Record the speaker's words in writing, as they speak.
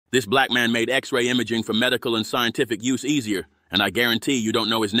This black man made X-ray imaging for medical and scientific use easier, and I guarantee you don't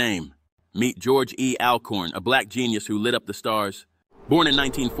know his name. Meet George E. Alcorn, a black genius who lit up the stars. Born in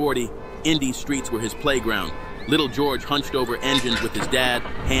 1940, Indy's streets were his playground. Little George hunched over engines with his dad,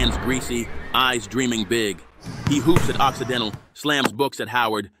 hands greasy, eyes dreaming big. He hoops at Occidental, slams books at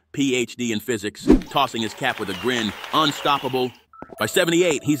Howard, PhD in physics, tossing his cap with a grin, unstoppable. By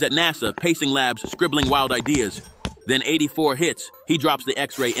 78, he's at NASA, pacing labs, scribbling wild ideas. Then 84 hits, he drops the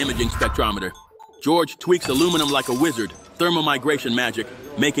X-ray imaging spectrometer. George tweaks aluminum like a wizard, thermomigration magic,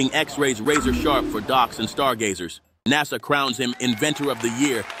 making X-rays razor sharp for docs and stargazers. NASA crowns him Inventor of the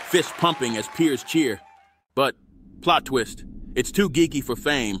Year, fist pumping as peers cheer. But, plot twist, it's too geeky for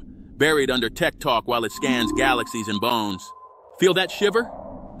fame, buried under tech talk while it scans galaxies and bones. Feel that shiver?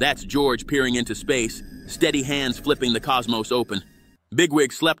 That's George peering into space, steady hands flipping the cosmos open.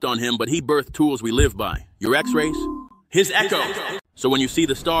 Bigwig slept on him, but he birthed tools we live by. Your X-rays? His echo! So when you see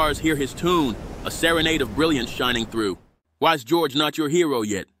the stars, hear his tune, a serenade of brilliance shining through. Why's George not your hero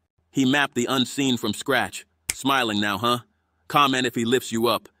yet? He mapped the unseen from scratch. Smiling now, huh? Comment if he lifts you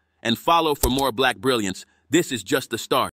up. And follow for more black brilliance. This is just the start.